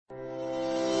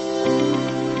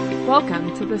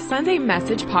Welcome to the Sunday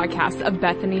Message podcast of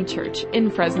Bethany Church in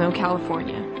Fresno,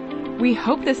 California. We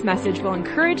hope this message will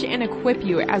encourage and equip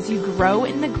you as you grow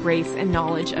in the grace and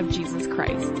knowledge of Jesus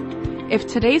Christ. If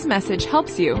today's message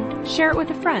helps you, share it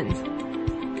with a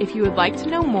friend. If you would like to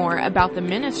know more about the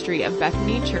ministry of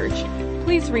Bethany Church,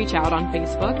 please reach out on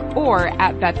Facebook or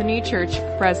at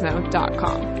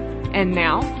bethanychurchfresno.com. And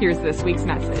now, here's this week's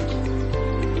message.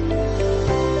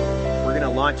 We're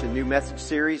going to launch a new message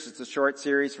series. It's a short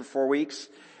series for 4 weeks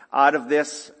out of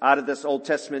this Old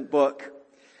Testament book.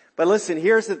 But listen,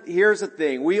 here's the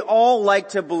thing. We all like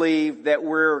to believe that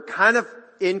we're kind of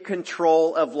in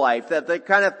control of life, that they're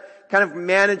kind of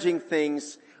managing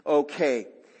things okay.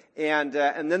 And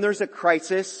then there's a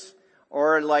crisis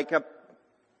or like a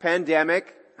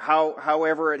pandemic,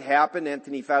 however it happened.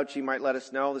 Anthony Fauci might let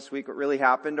us know this week what really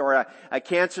happened, or a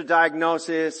cancer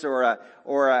diagnosis, or a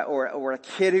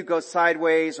kid who goes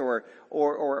sideways, or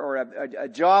a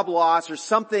job loss, or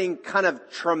something kind of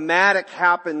traumatic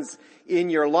happens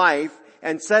in your life,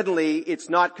 and suddenly it's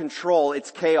not control, it's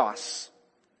chaos.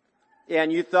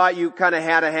 And you thought you kind of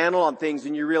had a handle on things,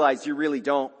 and you realize you really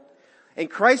don't. And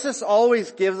crisis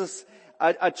always gives us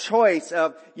a choice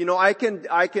of, I can,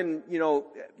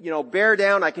 bear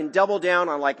down, I can double down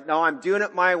on like, no, I'm doing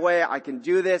it my way, I can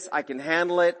do this, I can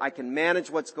handle it, I can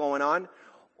manage what's going on,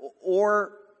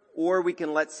 or we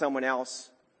can let someone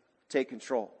else take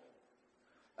control.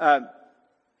 Our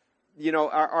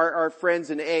friends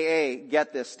in AA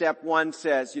get this. Step 1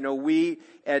 says, we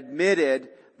admitted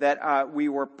that, we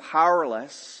were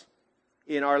powerless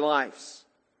in our lives,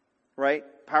 right?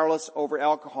 Powerless over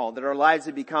alcohol, that our lives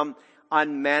had become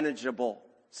unmanageable.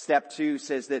 Step 2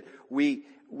 says that we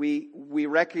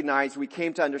recognize, we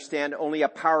came to understand only a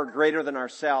power greater than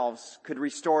ourselves could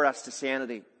restore us to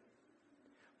sanity.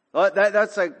 Well,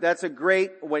 that's a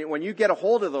great, when you get a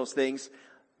hold of those things,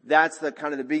 that's the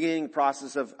kind of the beginning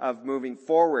process of moving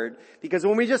forward. Because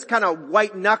when we just kind of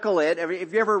white knuckle it, if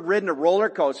you've ever ridden a roller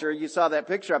coaster, you saw that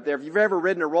picture up there. If you've ever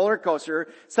ridden a roller coaster,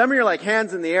 some of you are like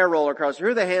hands in the air roller coaster.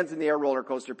 Who are the hands in the air roller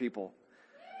coaster people?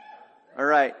 All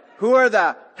right. Who are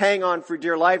the hang on for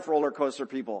dear life roller coaster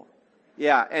people?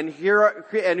 Yeah. And who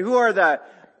are the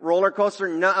roller coaster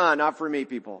not for me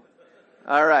people?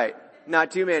 All right.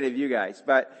 Not too many of you guys,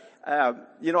 but,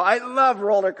 I love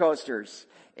roller coasters.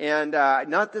 And,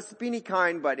 not the spinny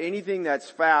kind, but anything that's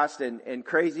fast and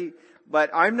crazy. But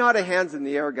I'm not a hands in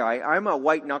the air guy. I'm a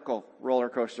white knuckle roller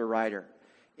coaster rider.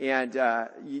 And,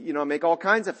 make all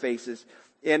kinds of faces.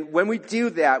 And when we do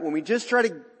that, when we just try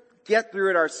to get through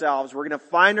it ourselves, we're going to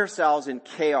find ourselves in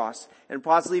chaos and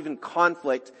possibly even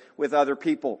conflict with other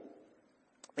people.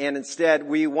 And instead,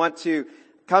 we want to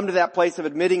come to that place of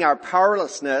admitting our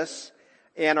powerlessness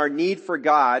and our need for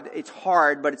God. It's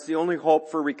hard, but it's the only hope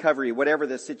for recovery, whatever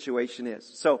the situation is.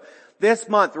 So this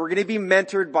month, we're going to be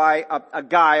mentored by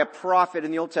a prophet in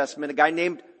the Old Testament, a guy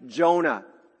named Jonah.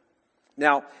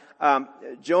 Now,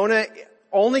 Jonah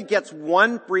only gets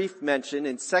one brief mention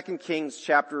in 2 Kings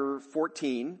chapter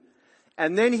 14.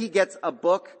 And then he gets a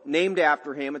book named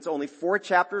after him. It's only 4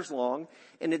 chapters long,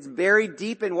 and it's buried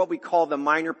deep in what we call the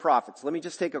minor prophets. Let me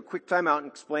just take a quick time out and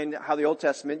explain how the Old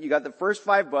Testament, you got the first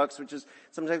 5 books, which is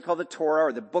sometimes called the Torah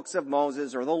or the books of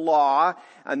Moses or the law,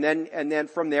 and then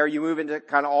from there you move into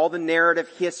kind of all the narrative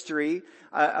history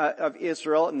of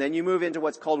Israel, and then you move into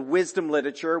what's called wisdom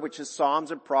literature, which is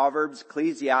Psalms and Proverbs,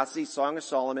 Ecclesiastes, Song of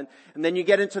Solomon, and then you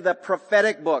get into the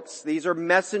prophetic books. These are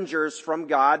messengers from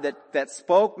God that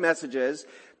spoke messages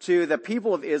to the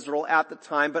people of Israel at the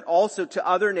time, but also to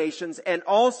other nations, and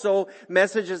also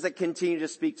messages that continue to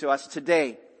speak to us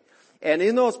today. And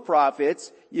in those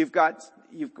prophets, you've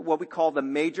what we call the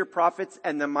major prophets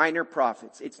and the minor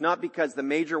prophets. It's not because the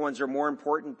major ones are more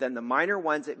important than the minor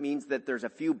ones. It means that there's a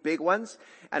few big ones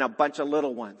and a bunch of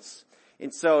little ones.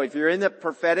 And so if you're in the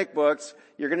prophetic books,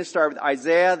 you're going to start with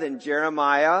Isaiah, then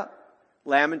Jeremiah,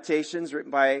 Lamentations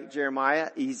written by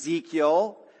Jeremiah,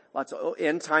 Ezekiel, lots of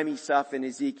end-timey stuff in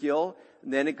Ezekiel.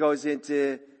 And then it goes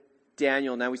into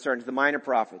Daniel. Now we start into the minor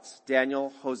prophets.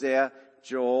 Daniel, Hosea,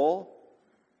 Joel.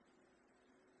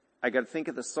 I got to think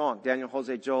of the song. Daniel,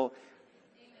 Hosea, Joel,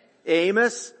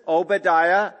 Amos,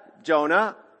 Obadiah,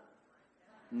 Jonah,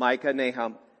 Micah,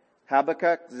 Nahum,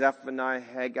 Habakkuk, Zephaniah,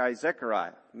 Haggai,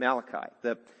 Zechariah, Malachi,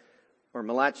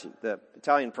 Malachi, the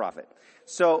Italian prophet.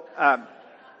 So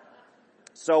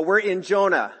we're in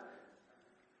Jonah.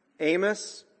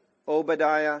 Amos,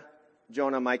 Obadiah,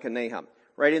 Jonah, Micah, Nahum.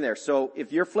 Right in there. So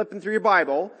if you're flipping through your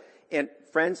Bible, and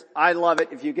friends, I love it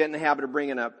if you get in the habit of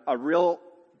bringing a real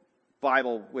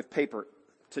Bible with paper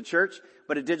to church,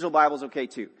 but a digital Bible is okay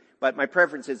too. But my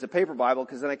preference is a paper Bible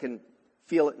because then I can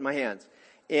feel it in my hands.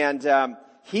 And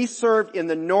he served in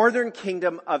the northern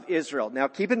kingdom of Israel. Now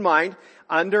keep in mind,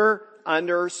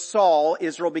 under Saul,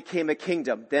 Israel became a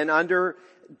kingdom. Then under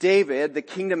David, the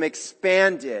kingdom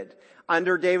expanded.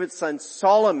 Under David's son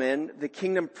Solomon, the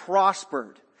kingdom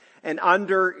prospered. And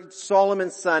under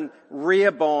Solomon's son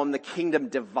Rehoboam, the kingdom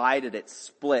divided. It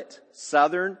split,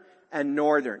 southern and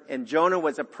northern. And Jonah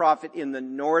was a prophet in the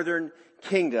northern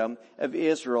kingdom of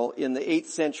Israel in the 8th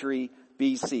century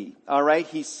BC. Alright,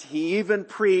 he even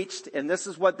preached, and this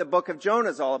is what the book of Jonah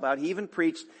is all about, he even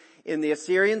preached in the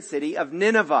Assyrian city of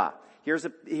Nineveh. Here's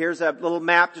a little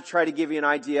map to try to give you an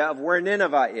idea of where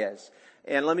Nineveh is.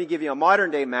 And let me give you a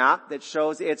modern day map that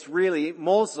shows it's really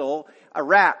Mosul,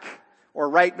 Iraq, or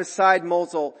right beside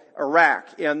Mosul, Iraq.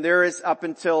 And there is, up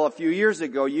until a few years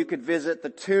ago, you could visit the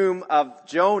tomb of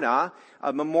Jonah,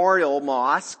 a memorial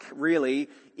mosque, really,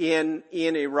 in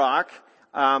Iraq,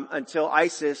 until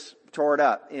ISIS tore it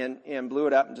up and blew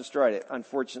it up and destroyed it,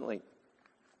 unfortunately.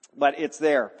 But it's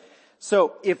there.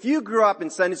 So if you grew up in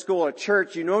Sunday school or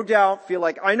church, you no doubt feel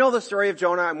like, I know the story of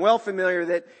Jonah. I'm well familiar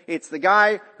that it's the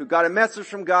guy who got a message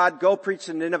from God, go preach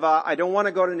to Nineveh. I don't want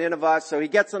to go to Nineveh. So he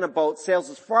gets on a boat, sails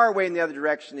as far away in the other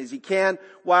direction as he can.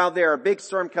 While there, a big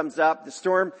storm comes up. The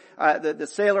storm, the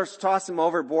sailors toss him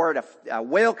overboard. A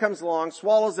whale comes along,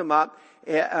 swallows him up,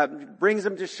 brings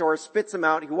him to shore, spits him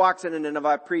out. He walks into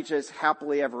Nineveh, preaches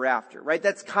happily ever after, right?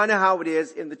 That's kind of how it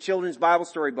is in the children's Bible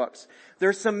story books.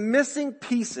 There's some missing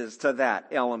pieces to that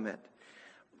element.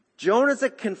 Jonah's a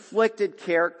conflicted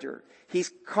character.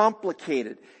 He's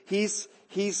complicated. He's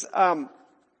human.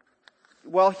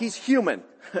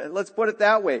 Let's put it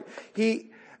that way.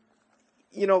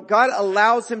 God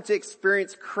allows him to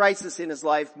experience crisis in his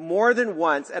life more than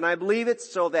once, and I believe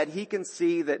it's so that he can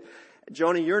see that,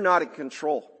 Jonah, you're not in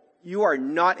control. You are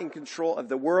not in control of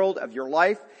the world, of your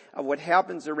life, of what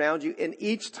happens around you. And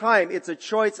each time it's a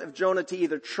choice of Jonah to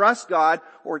either trust God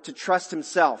or to trust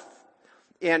himself.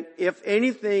 And if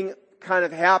anything kind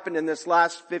of happened in this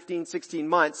last 15, 16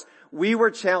 months, we were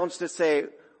challenged to say,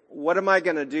 what am I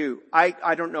going to do?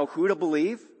 I don't know who to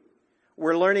believe.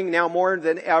 We're learning now more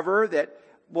than ever that,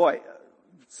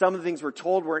 some of the things we're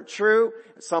told weren't true.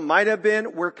 Some might have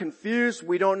been. We're confused.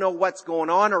 We don't know what's going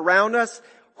on around us.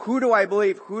 Who do I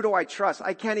believe? Who do I trust?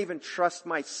 I can't even trust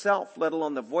myself, let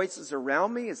alone the voices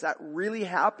around me. Is that really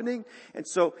happening? And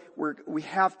so we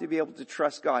have to be able to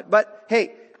trust God. But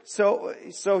hey, so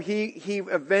he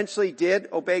eventually did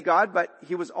obey God, but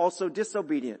he was also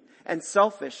disobedient and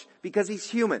selfish because he's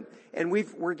human. And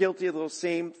we're guilty of those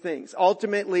same things.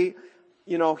 Ultimately,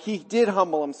 he did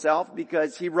humble himself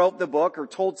because he wrote the book or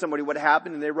told somebody what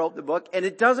happened and they wrote the book, and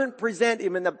it doesn't present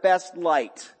him in the best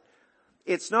light.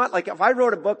 It's not like if I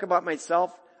wrote a book about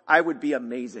myself, I would be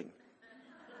amazing.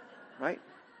 Right?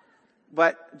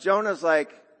 But Jonah's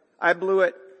like, I blew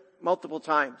it multiple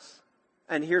times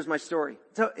and here's my story.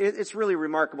 So it's really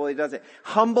remarkable he does it.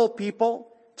 Humble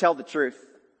people tell the truth.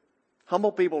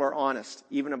 Humble people are honest,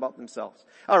 even about themselves.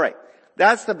 All right.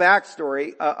 That's the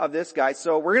backstory of this guy.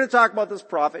 So we're going to talk about this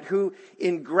prophet who,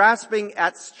 in grasping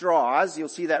at straws, you'll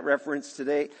see that reference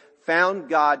today, found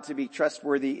God to be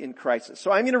trustworthy in crisis. So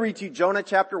I'm going to read to you Jonah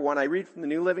chapter 1. I read from the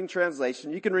New Living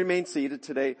Translation. You can remain seated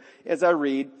today as I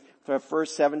read the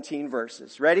first 17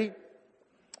 verses. Ready?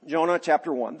 Jonah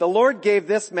chapter 1. The Lord gave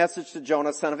this message to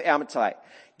Jonah, son of Amittai.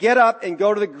 Get up and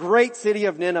go to the great city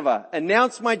of Nineveh.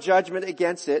 Announce my judgment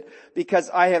against it, because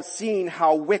I have seen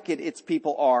how wicked its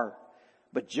people are.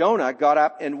 But Jonah got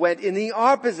up and went in the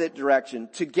opposite direction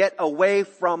to get away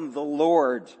from the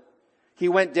Lord. He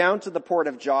went down to the port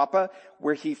of Joppa,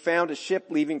 where he found a ship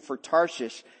leaving for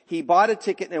Tarshish. He bought a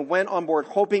ticket and went on board,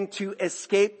 hoping to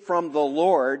escape from the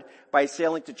Lord by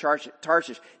sailing to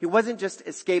Tarshish. He wasn't just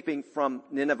escaping from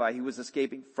Nineveh, he was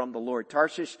escaping from the Lord.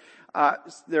 Tarshish,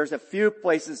 there's a few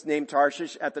places named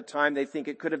Tarshish at the time. They think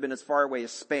it could have been as far away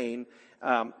as Spain.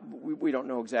 We don't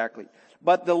know exactly.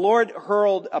 But the Lord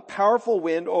hurled a powerful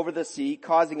wind over the sea,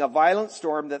 causing a violent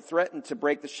storm that threatened to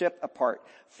break the ship apart.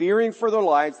 Fearing for their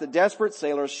lives, the desperate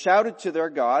sailors shouted to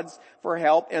their gods for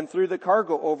help and threw the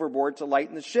cargo overboard to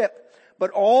lighten the ship.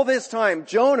 But all this time,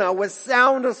 Jonah was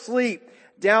sound asleep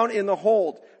down in the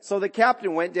hold. So the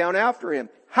captain went down after him.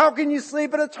 How can you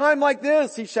sleep at a time like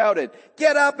this? He shouted.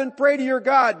 Get up and pray to your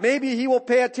God. Maybe he will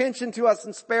pay attention to us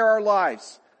and spare our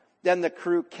lives. Then the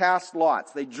crew cast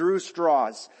lots. They drew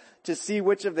straws to see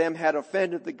which of them had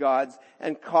offended the gods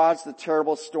and caused the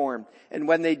terrible storm. And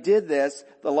when they did this,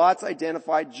 the lots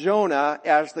identified Jonah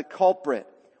as the culprit.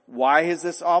 Why has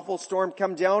this awful storm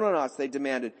come down on us? They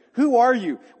demanded. Who are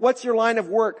you? What's your line of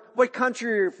work? What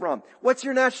country are you from? What's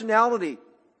your nationality?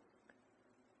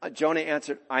 Jonah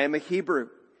answered, I am a Hebrew,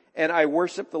 and I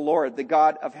worship the Lord, the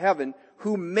God of heaven,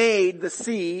 who made the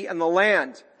sea and the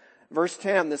land. Verse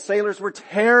 10, the sailors were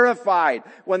terrified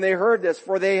when they heard this,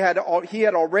 for he had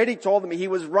already told them he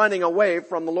was running away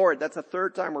from the Lord. That's the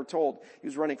third time we're told he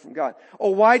was running from God.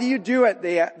 Oh, why do you do it?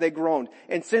 They groaned.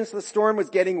 And since the storm was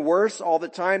getting worse all the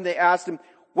time, they asked him,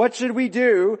 what should we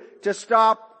do to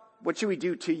stop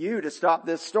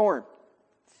this storm?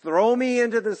 Throw me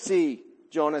into the sea,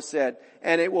 Jonah said,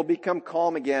 and it will become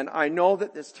calm again. I know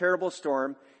that this terrible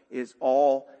storm is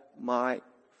all my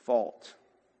fault.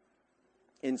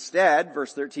 Instead,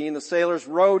 verse 13, the sailors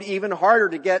rowed even harder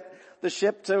to get the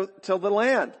ship to the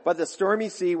land. But the stormy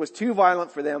sea was too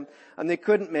violent for them, and they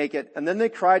couldn't make it. And then they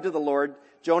cried to the Lord,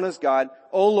 Jonah's God.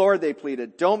 Oh Lord, they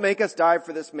pleaded, don't make us die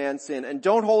for this man's sin, and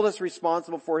don't hold us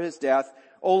responsible for his death.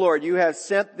 Oh Lord, you have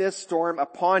sent this storm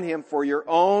upon him for your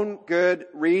own good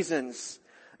reasons.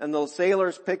 And the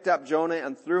sailors picked up Jonah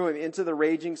and threw him into the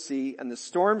raging sea, and the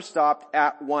storm stopped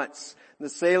at once. The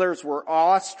sailors were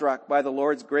awestruck by the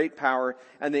Lord's great power,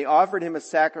 and they offered him a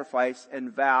sacrifice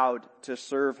and vowed to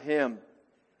serve him.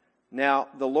 Now,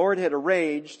 the Lord had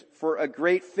arranged for a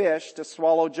great fish to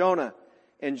swallow Jonah,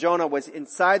 and Jonah was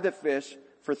inside the fish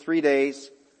for 3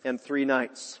 days and 3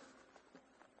 nights.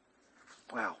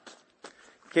 Wow.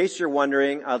 In case you're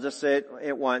wondering, I'll just say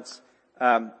it once.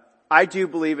 I do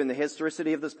believe in the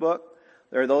historicity of this book.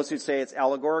 There are those who say it's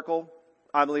allegorical.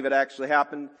 I believe it actually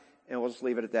happened, and we'll just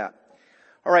leave it at that.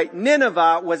 All right,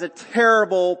 Nineveh was a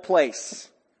terrible place.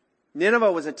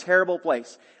 Nineveh was a terrible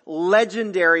place.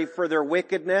 Legendary for their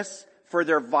wickedness, for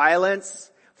their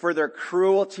violence, for their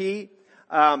cruelty.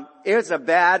 It was a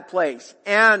bad place.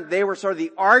 And they were sort of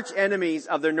the arch enemies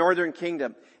of the northern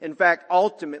kingdom. In fact,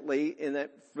 ultimately,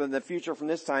 from the future from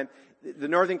this time, the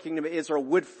northern kingdom of Israel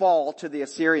would fall to the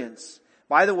Assyrians.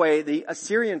 By the way, the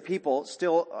Assyrian people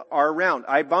still are around.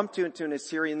 I bumped into an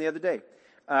Assyrian the other day.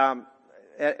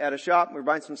 At a shop, we were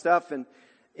buying some stuff, and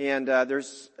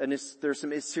there's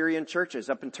some Assyrian churches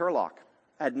up in Turlock.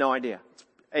 I had no idea.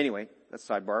 Anyway, that's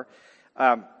sidebar.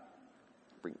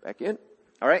 Bring it back in.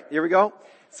 All right, here we go.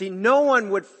 See, no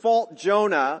one would fault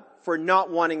Jonah for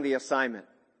not wanting the assignment.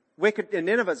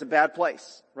 Nineveh is a bad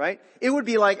place, right? It would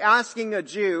be like asking a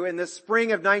Jew in the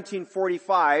spring of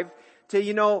 1945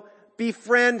 to,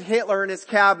 befriend Hitler and his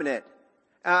cabinet.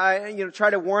 Try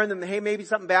to warn them, hey, maybe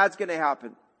something bad's going to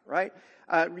happen, right?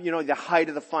 The height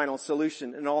of the final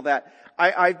solution and all that.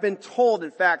 I've been told,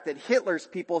 in fact, that Hitler's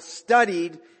people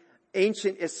studied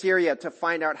ancient Assyria to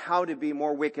find out how to be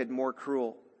more wicked, more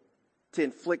cruel, to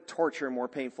inflict torture in more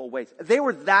painful ways. They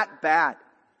were that bad.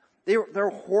 They're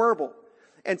horrible.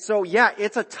 And so, yeah,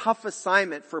 it's a tough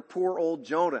assignment for poor old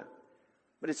Jonah.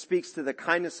 But it speaks to the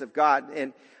kindness of God.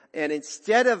 And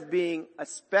instead of being a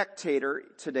spectator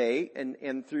today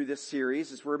and through this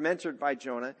series, as we're mentored by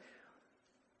Jonah,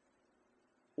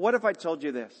 what if I told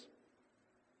you this?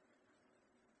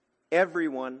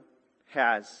 Everyone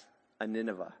has a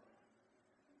Nineveh.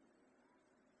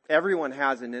 Everyone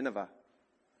has a Nineveh.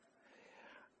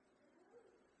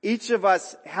 Each of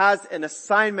us has an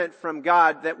assignment from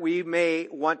God that we may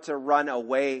want to run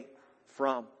away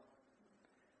from.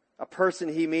 A person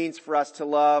He means for us to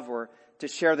love or to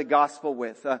share the gospel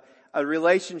with. A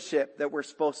relationship that we're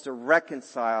supposed to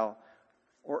reconcile,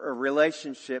 or a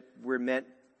relationship we're meant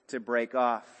to break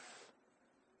off.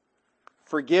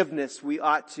 Forgiveness we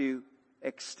ought to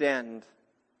extend.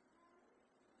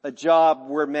 A job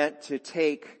we're meant to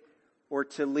take or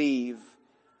to leave.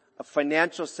 A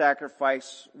financial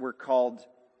sacrifice we're called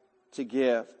to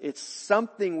give. It's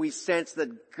something we sense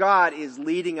that God is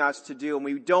leading us to do, and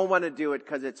we don't want to do it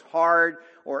because it's hard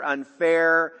or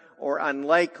unfair or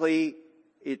unlikely.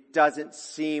 It doesn't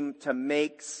seem to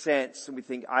make sense, and we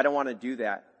think, I don't want to do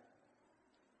that.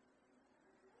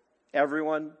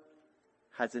 Everyone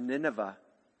has a Nineveh.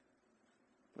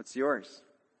 What's yours?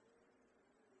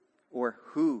 Or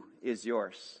who is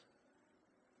yours?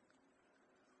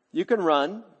 You can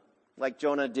run like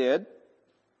Jonah did,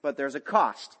 but there's a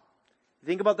cost.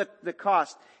 Think about the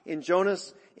cost in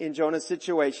Jonah's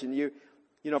situation.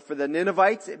 For the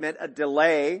Ninevites, it meant a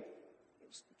delay.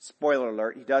 Spoiler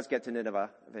alert, he does get to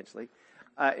Nineveh eventually.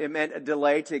 It meant a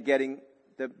delay to getting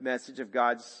the message of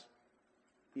God's,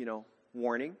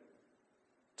 warning.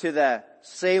 To the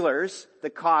sailors, the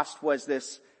cost was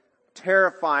this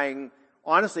terrifying,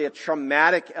 honestly, a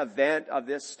traumatic event of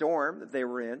this storm that they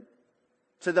were in.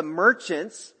 To the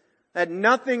merchants, had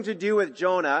nothing to do with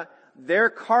Jonah. Their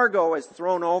cargo is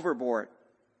thrown overboard,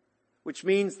 which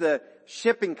means the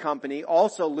shipping company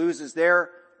also loses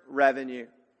their revenue.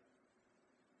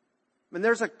 And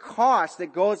there's a cost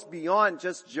that goes beyond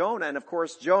just Jonah. And of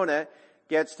course, Jonah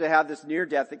gets to have this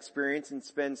near-death experience and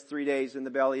spends 3 days in the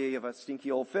belly of a stinky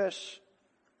old fish.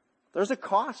 There's a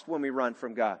cost when we run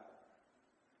from God.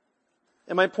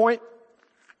 And my point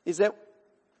is that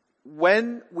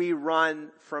when we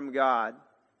run from God,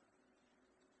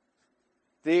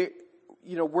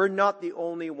 we're not the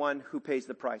only one who pays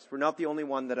the price. We're not the only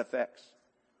one that affects.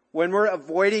 When we're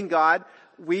avoiding God,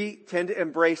 we tend to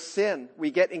embrace sin.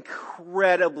 We get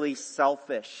incredibly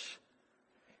selfish.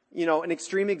 An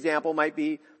extreme example might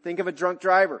be, think of a drunk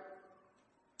driver.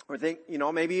 Or think,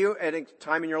 maybe you, at a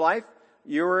time in your life,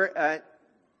 you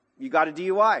got a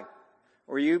DUI.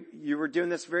 Or you were doing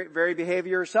this very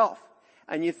behavior yourself.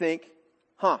 And you think,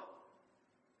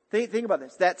 think about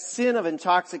this. That sin of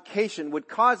intoxication would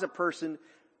cause a person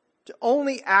to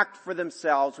only act for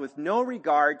themselves with no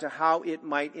regard to how it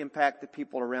might impact the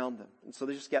people around them. And so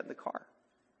they just get in the car.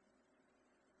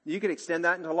 You could extend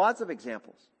that into lots of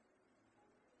examples.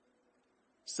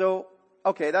 So,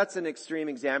 okay, that's an extreme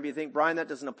example. You think, Brian, that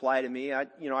doesn't apply to me.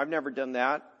 I've never done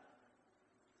that.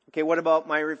 Okay, what about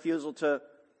my refusal to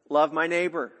love my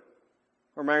neighbor?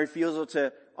 Or my refusal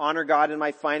to honor God in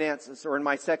my finances, or in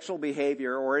my sexual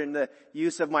behavior, or in the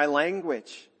use of my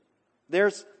language?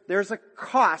 There's a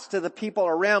cost to the people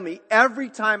around me every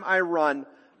time I run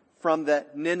from the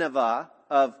Nineveh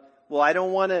of, I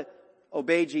don't want to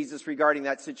obey Jesus regarding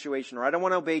that situation, or I don't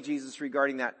want to obey Jesus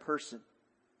regarding that person.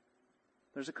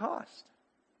 There's a cost.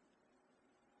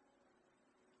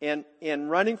 And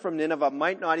running from Nineveh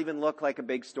might not even look like a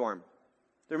big storm.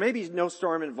 There may be no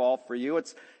storm involved for you.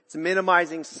 It's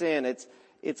minimizing sin.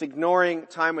 It's ignoring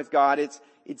time with God.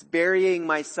 It's burying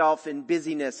myself in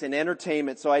busyness and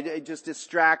entertainment, so I just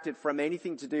distracted from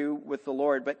anything to do with the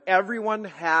Lord. But everyone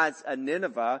has a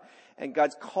Nineveh, and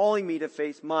God's calling me to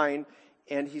face mine,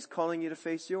 and He's calling you to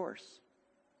face yours.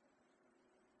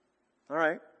 All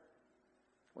right.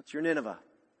 What's your Nineveh?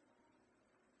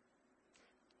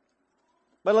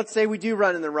 But let's say we do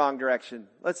run in the wrong direction.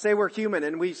 Let's say we're human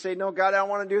and we say, no, God, I don't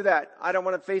want to do that. I don't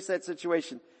want to face that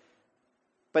situation.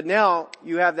 But now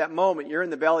you have that moment. You're in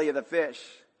the belly of the fish.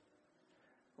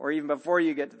 Or even before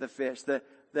you get to the fish. The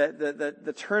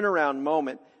turnaround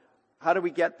moment. How do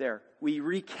we get there? We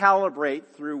recalibrate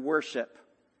through worship.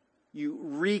 You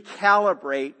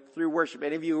recalibrate through worship.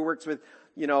 Any of you who works with,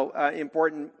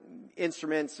 important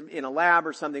instruments in a lab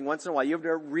or something, once in a while, you have to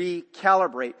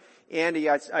recalibrate. Andy,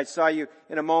 I saw you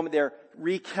in a moment there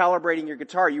recalibrating your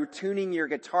guitar. You're tuning your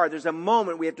guitar. There's a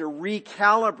moment we have to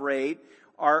recalibrate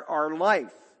our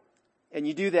life. And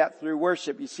you do that through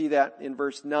worship. You see that in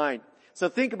verse 9. So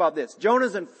think about this.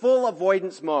 Jonah's in full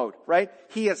avoidance mode, right?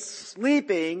 He is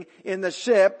sleeping in the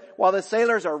ship while the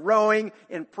sailors are rowing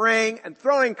and praying and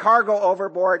throwing cargo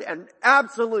overboard and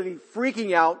absolutely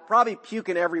freaking out, probably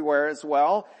puking everywhere as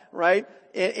well, right?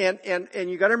 And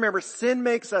you gotta remember, sin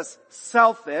makes us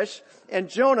selfish, and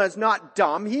Jonah is not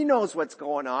dumb. He knows what's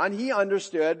going on. He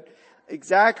understood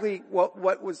exactly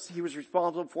what he was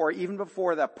responsible for, even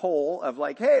before that poll of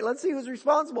like, hey, let's see who's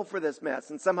responsible for this mess.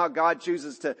 And somehow God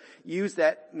chooses to use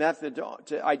that method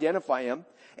to identify him.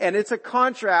 And it's a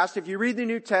contrast. If you read the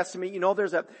New Testament,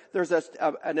 there's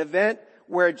an event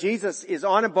where Jesus is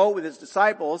on a boat with his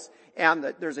disciples,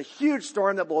 and there's a huge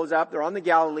storm that blows up. They're on the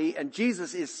Galilee, and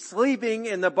Jesus is sleeping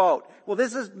in the boat. Well,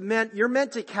 you're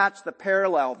meant to catch the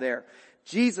parallel there.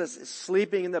 Jesus is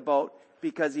sleeping in the boat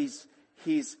because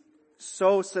he's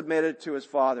so submitted to his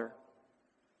Father.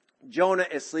 Jonah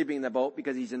is sleeping in the boat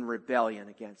because he's in rebellion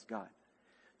against God.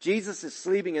 Jesus is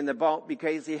sleeping in the boat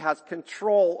because he has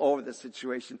control over the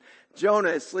situation. Jonah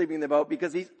is sleeping in the boat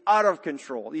because he's out of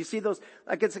control. You see those,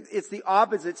 like it's the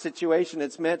opposite situation.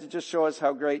 It's meant to just show us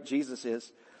how great Jesus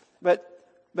is. But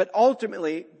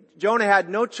ultimately, Jonah had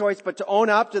no choice but to own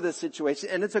up to this situation.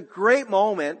 And it's a great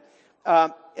moment.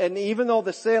 And even though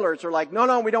the sailors are like,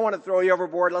 no, we don't want to throw you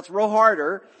overboard. Let's row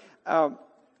harder.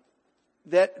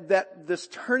 That this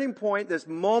turning point, this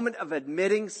moment of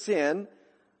admitting sin,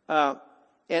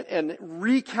 and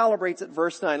recalibrates at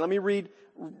verse 9. Let me read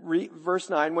verse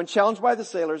 9. When challenged by the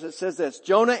sailors, it says this: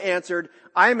 Jonah answered,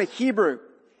 I am a Hebrew,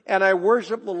 and I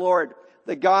worship the Lord,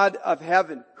 the God of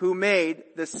heaven, who made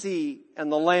the sea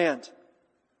and the land.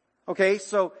 Okay,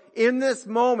 so in this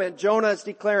moment, Jonah is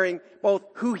declaring both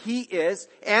who he is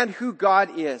and who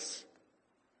God is.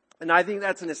 And I think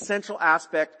that's an essential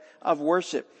aspect of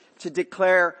worship, to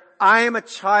declare, I am a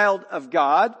child of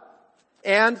God,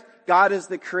 and God is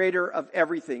the creator of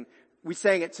everything. We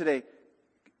sang it today.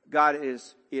 God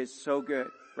is so good,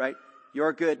 right?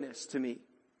 Your goodness to me.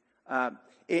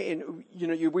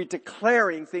 We're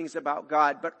declaring things about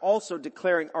God, but also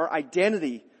declaring our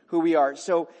identity, who we are.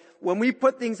 So when we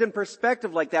put things in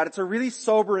perspective like that, it's a really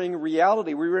sobering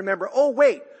reality. We remember,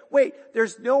 wait,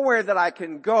 there's nowhere that I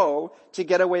can go to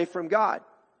get away from God.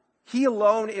 He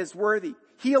alone is worthy.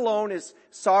 He alone is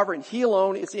sovereign. He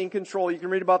alone is in control. You can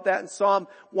read about that in Psalm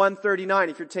 139.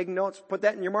 If you're taking notes, put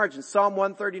that in your margin. Psalm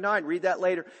 139. Read that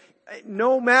later.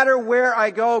 No matter where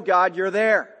I go, God, you're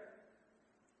there.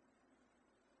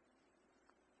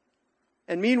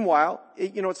 And meanwhile,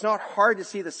 it's not hard to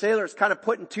see the sailors kind of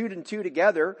putting two and two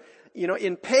together.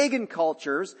 In pagan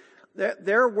cultures,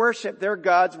 their worship, their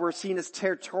gods were seen as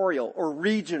territorial or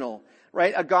regional,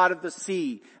 right? A god of the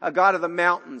sea, a god of the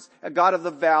mountains, a god of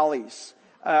the valleys.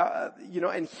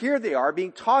 And here they are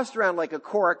being tossed around like a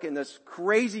cork in this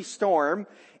crazy storm.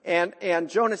 And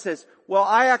Jonah says, well,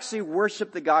 I actually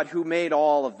worship the God who made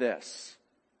all of this.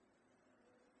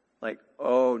 Like,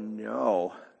 oh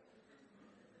no.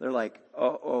 They're like,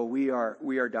 we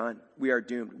are done. We are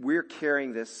doomed. We're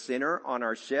carrying this sinner on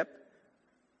our ship.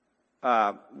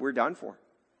 We're done for.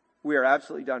 We are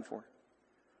absolutely done for.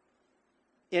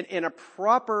 In a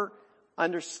proper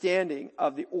understanding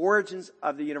of the origins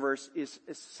of the universe is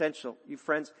essential, you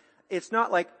friends. It's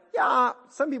not like,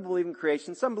 some people believe in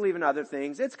creation, some believe in other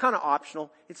things. It's kind of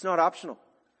optional. It's not optional.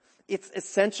 It's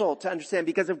essential to understand,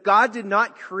 because if God did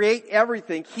not create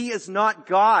everything, He is not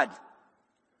God.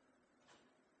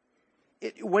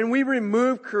 When we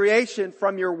remove creation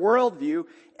from your worldview,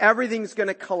 everything's going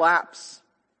to collapse.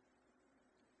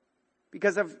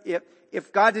 Because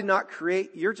if God did not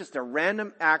create, you're just a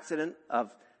random accident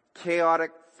of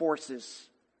chaotic forces.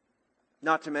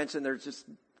 Not to mention there's just,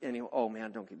 oh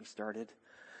man, don't get me started.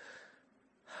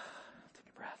 Take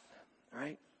a breath. All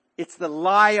right? It's the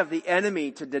lie of the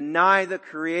enemy to deny the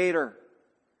Creator.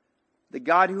 The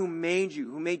God who made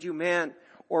you man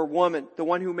or woman, the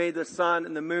one who made the sun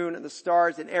and the moon and the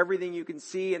stars and everything you can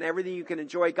see and everything you can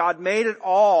enjoy. God made it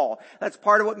all. That's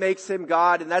part of what makes Him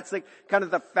God. And that's kind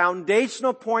of the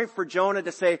foundational point for Jonah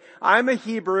to say, I'm a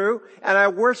Hebrew and I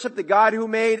worship the God who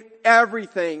made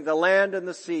everything, the land and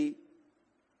the sea.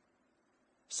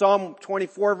 Psalm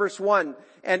 24 verse 1.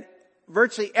 And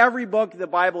virtually every book of the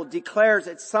Bible declares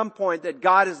at some point that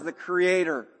God is the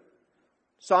Creator.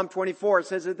 Psalm 24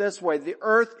 says it this way, the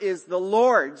earth is the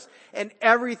Lord's and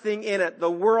everything in it, the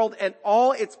world and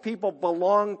all its people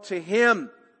belong to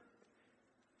Him.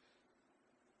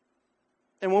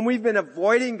 And when we've been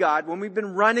avoiding God, when we've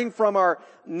been running from our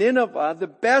Nineveh, the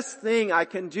best thing I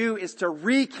can do is to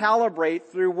recalibrate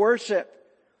through worship.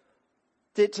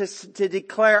 To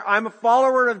declare, I'm a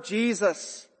follower of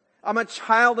Jesus. I'm a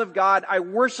child of God. I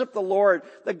worship the Lord,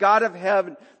 the God of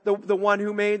heaven, the one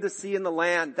who made the sea and the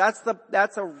land. That's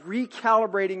a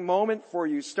recalibrating moment for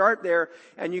you. Start there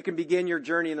and you can begin your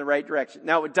journey in the right direction.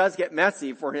 Now it does get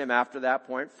messy for him after that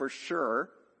point, for sure.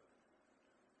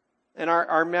 And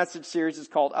our message series is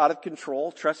called Out of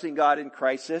Control, Trusting God in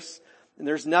Crisis. And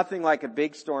there's nothing like a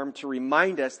big storm to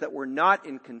remind us that we're not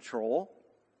in control.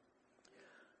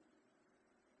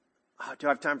 Do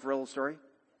I have time for a little story?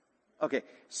 Okay,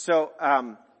 so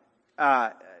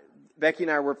Becky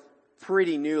and I were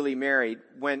pretty newly married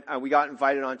when we got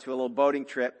invited onto a little boating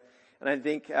trip, and I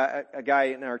think a guy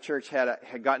in our church had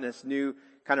gotten this new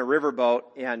kind of river boat,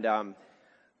 and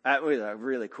it was a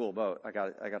really cool boat. I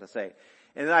got to say,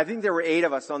 and I think there were 8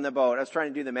 of us on the boat. I was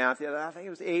trying to do the math. I think it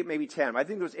was 8, maybe 10. I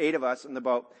think there was 8 of us on the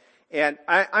boat, and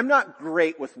I'm not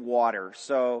great with water,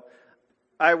 so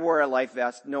I wore a life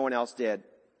vest. No one else did.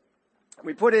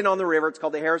 We put in on the river. It's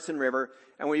called the Harrison River,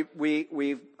 and we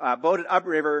boated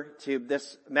upriver to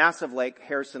this massive lake,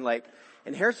 Harrison Lake.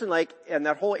 And Harrison Lake and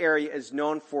that whole area is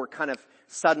known for kind of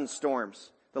sudden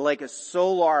storms. The lake is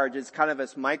so large, it's kind of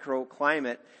this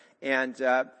microclimate. And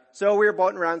so we were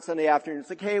boating around Sunday afternoon. It's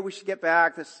like, hey, we should get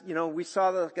back. We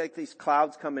saw these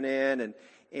clouds coming in,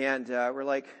 and we're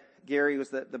like, Gary was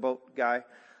the boat guy,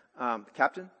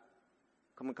 captain.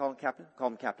 Come and call him captain. Call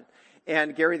him captain.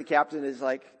 And Gary, the captain, is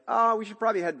like, we should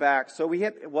probably head back. So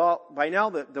by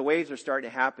now the waves are starting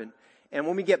to happen. And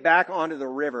when we get back onto the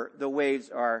river, the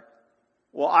waves are,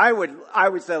 I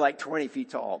would say like 20 feet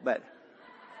tall, but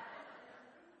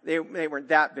they weren't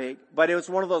that big. But it was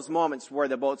one of those moments where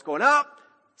the boat's going up,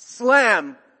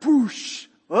 slam, poosh,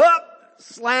 up,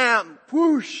 slam,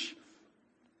 poosh.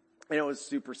 And it was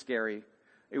super scary.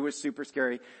 It was super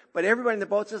scary. But everybody in the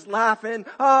boat's just laughing.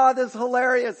 This is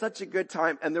hilarious. Such a good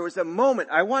time. And there was a moment,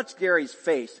 I watched Gary's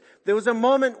face. There was a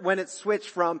moment when it switched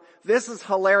from, this is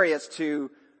hilarious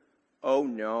to, oh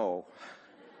no.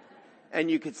 And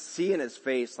you could see in his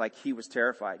face like he was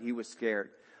terrified. He was scared.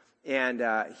 And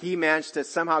he managed to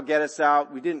somehow get us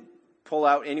out. We didn't pull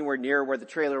out anywhere near where the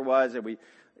trailer was. And we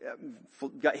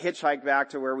got hitchhiked back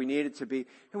to where we needed to be.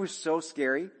 It was so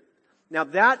scary. Now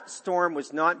that storm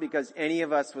was not because any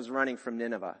of us was running from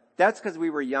Nineveh. That's because we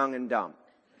were young and dumb.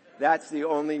 That's the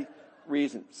only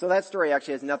reason. So that story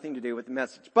actually has nothing to do with the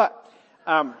message. But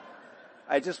I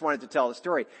I just wanted to tell the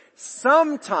story.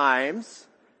 Sometimes,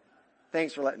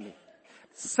 thanks for letting me.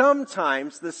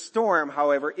 Sometimes the storm,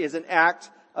 however, is an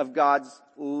act of God's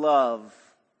love.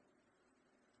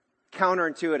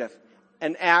 Counterintuitive.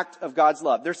 An act of God's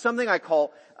love. There's something I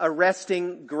call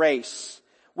arresting grace.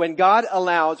 When God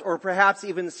allows or perhaps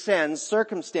even sends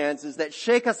circumstances that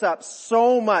shake us up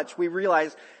so much we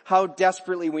realize how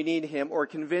desperately we need Him or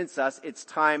convince us it's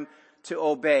time to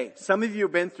obey. Some of you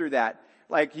have been through that.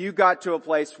 Like you got to a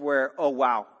place where, oh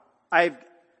wow,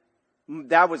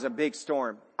 that was a big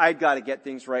storm. I've got to get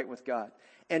things right with God.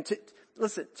 And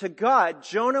listen, to God,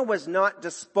 Jonah was not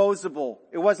disposable.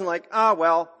 It wasn't like,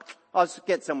 well, I'll just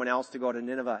get someone else to go to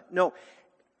Nineveh. No,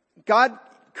 God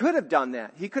could have done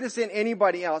that. He could have sent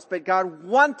anybody else, but God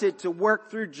wanted to work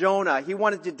through Jonah. He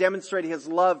wanted to demonstrate His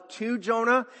love to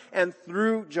Jonah and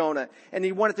through Jonah. And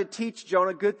He wanted to teach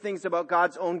Jonah good things about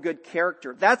God's own good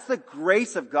character. That's the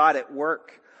grace of God at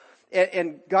work.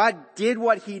 And God did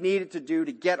what He needed to do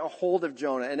to get a hold of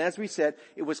Jonah. And as we said,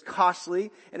 it was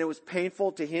costly and it was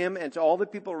painful to him and to all the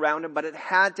people around him, but it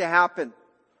had to happen.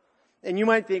 And you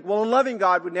might think, well, a loving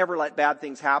God would never let bad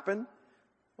things happen.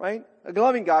 Right? A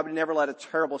loving God would never let a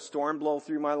terrible storm blow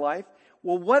through my life.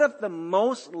 Well, what if the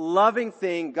most loving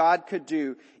thing God could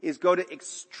do is go to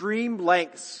extreme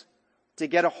lengths to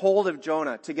get a hold of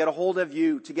Jonah, to get a hold of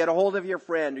you, to get a hold of your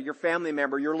friend or your family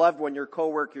member, your loved one, your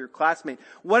coworker, your classmate?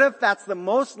 What if that's the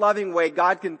most loving way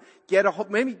God can get a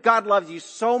hold? Maybe God loves you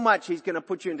so much He's going to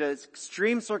put you into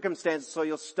extreme circumstances so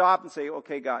you'll stop and say,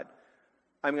 okay, God,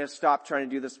 I'm going to stop trying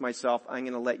to do this myself. I'm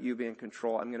going to let You be in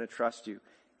control. I'm going to trust You.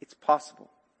 It's possible.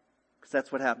 Because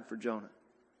that's what happened for Jonah.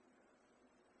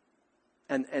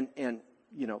 And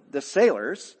you know, the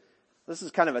sailors, this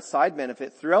is kind of a side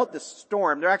benefit. Throughout the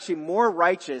storm, they're actually more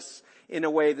righteous in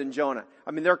a way than Jonah. I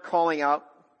mean, they're calling out,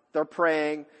 they're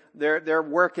praying, they're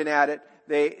working at it.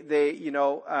 They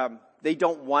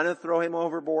don't want to throw him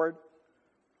overboard,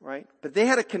 right? But they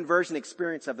had a conversion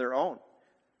experience of their own.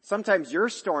 Sometimes your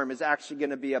storm is actually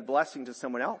going to be a blessing to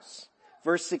someone else.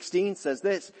 Verse 16 says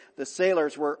this, the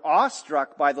sailors were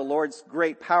awestruck by the Lord's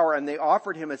great power and they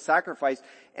offered Him a sacrifice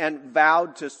and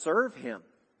vowed to serve Him.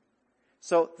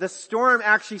 So the storm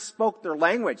actually spoke their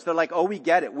language. They're like, oh, we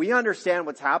get it. We understand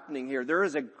what's happening here. There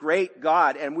is a great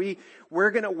God and we're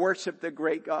going to worship the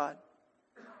great God.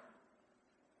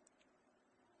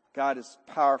 God is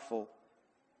powerful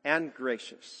and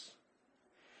gracious.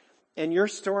 And your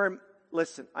storm,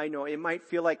 listen, I know it might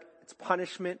feel like it's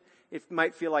punishment. It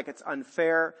might feel like it's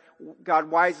unfair.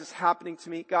 God, why is this happening to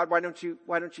me? God, why don't you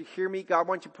hear me? God,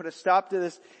 why don't you put a stop to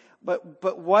this?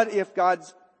 But what if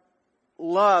God's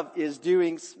love is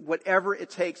doing whatever it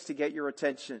takes to get your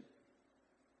attention?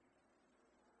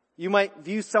 You might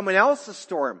view someone else's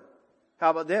storm.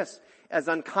 How about this? As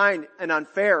unkind and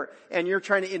unfair, and you're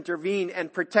trying to intervene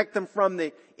and protect them from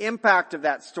the impact of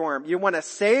that storm. You want to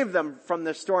save them from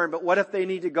the storm, but what if they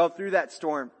need to go through that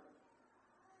storm?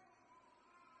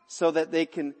 So that they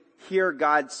can hear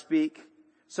God speak,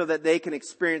 so that they can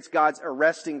experience God's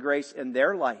arresting grace in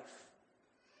their life.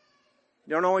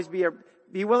 Don't always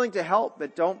be willing to help,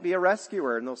 but don't be a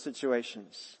rescuer in those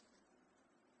situations.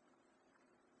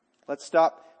 Let's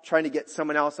stop trying to get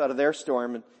someone else out of their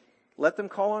storm and let them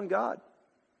call on God.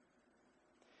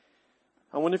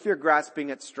 I wonder if you're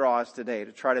grasping at straws today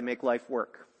to try to make life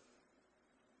work.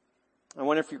 I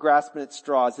wonder if you're grasping at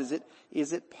straws.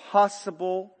 Is it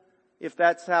possible? If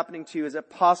that's happening to you, is it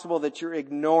possible that you're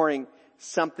ignoring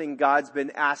something God's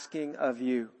been asking of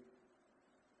you?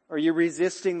 Are you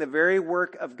resisting the very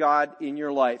work of God in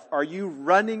your life? Are you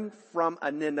running from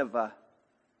a Nineveh?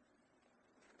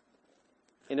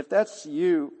 And if that's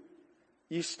you,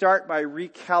 you start by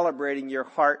recalibrating your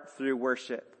heart through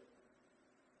worship.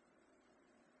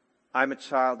 I'm a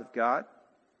child of God.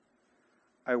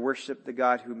 I worship the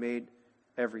God who made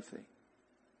everything.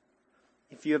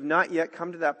 If you have not yet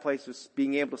come to that place of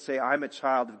being able to say, I'm a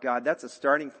child of God, that's a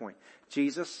starting point.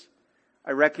 Jesus,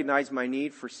 I recognize my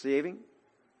need for saving.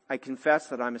 I confess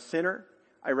that I'm a sinner.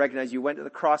 I recognize You went to the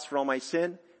cross for all my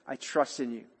sin. I trust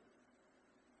in You.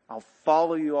 I'll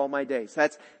follow You all my days.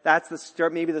 That's the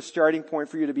start, maybe the starting point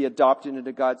for you to be adopted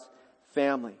into God's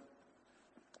family.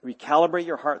 Recalibrate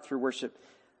your heart through worship.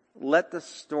 Let the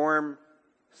storm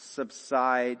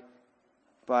subside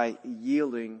by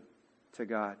yielding to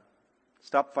God.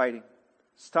 Stop fighting.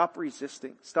 Stop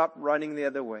resisting. Stop running the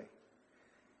other way.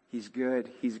 He's good.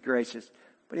 He's gracious.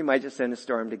 But He might just send a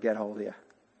storm to get hold of you.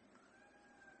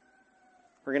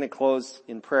 We're going to close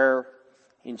in prayer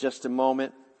in just a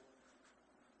moment.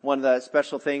 One of the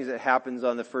special things that happens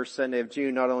on the first Sunday of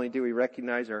June, not only do we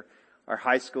recognize our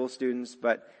high school students,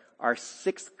 but our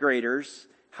 6th graders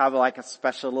have like a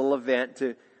special little event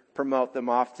to promote them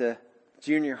off to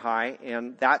junior high,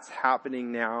 and that's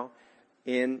happening now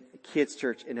in kids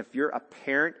church. And if you're a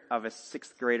parent of a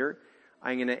 6th grader,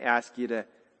 I'm going to ask you to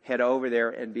head over there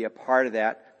and be a part of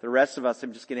that. The rest of us,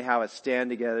 I'm just going to have us stand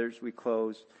together as we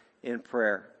close in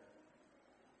prayer.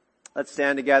 Let's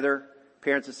stand together.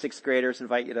 Parents of 6th graders,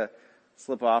 invite you to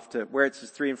slip off to where it's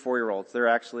just 3 and 4 year olds. They're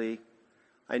actually,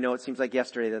 I know it seems like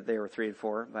yesterday that they were 3 and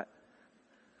 4, but it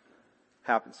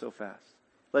happens so fast.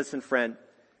 Listen, friend,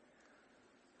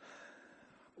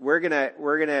 we're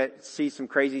gonna see some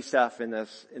crazy stuff in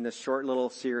this short little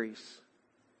series.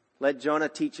 Let Jonah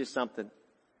teach you something.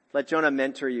 Let Jonah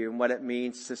mentor you in what it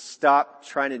means to stop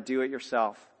trying to do it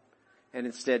yourself and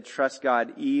instead trust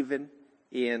God even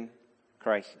in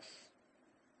crisis.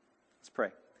 Let's pray.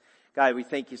 God, we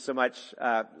thank you so much.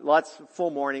 Full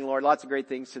morning, Lord. Lots of great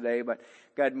things today. But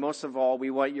God, most of all,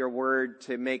 we want your word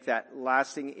to make that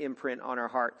lasting imprint on our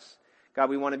hearts. God,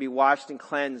 we want to be washed and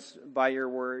cleansed by your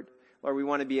word. Lord, we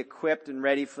want to be equipped and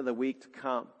ready for the week to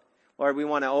come. Lord, we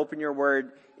want to open your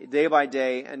word day by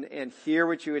day and hear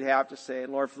what you would have to say.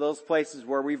 And Lord, for those places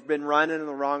where we've been running in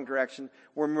the wrong direction,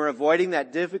 when we're avoiding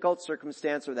that difficult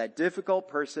circumstance or that difficult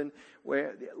person,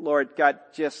 where, Lord, God,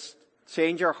 just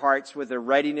change our hearts with a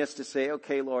readiness to say,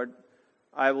 okay, Lord,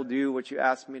 I will do what you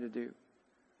ask me to do.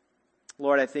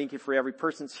 Lord, I thank you for every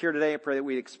person that's here today. I pray that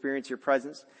we'd experience your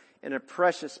presence in a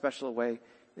precious, special way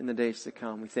in the days to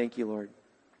come. We thank you, Lord,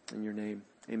 in your name.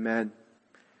 Amen.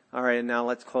 All right, and now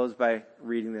let's close by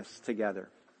reading this together.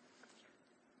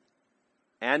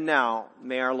 And now,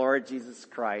 may our Lord Jesus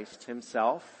Christ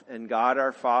himself and God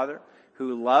our Father,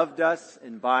 who loved us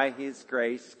and by his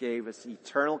grace gave us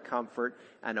eternal comfort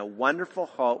and a wonderful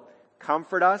hope,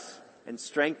 comfort us and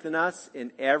strengthen us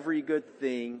in every good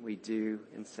thing we do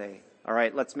and say. All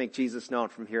right, let's make Jesus known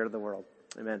from here to the world.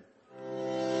 Amen.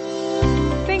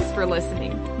 Thanks for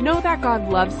listening. Know that God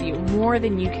loves you more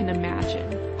than you can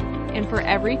imagine. And for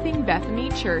everything Bethany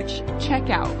Church, check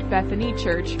out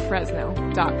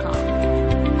BethanyChurchFresno.com.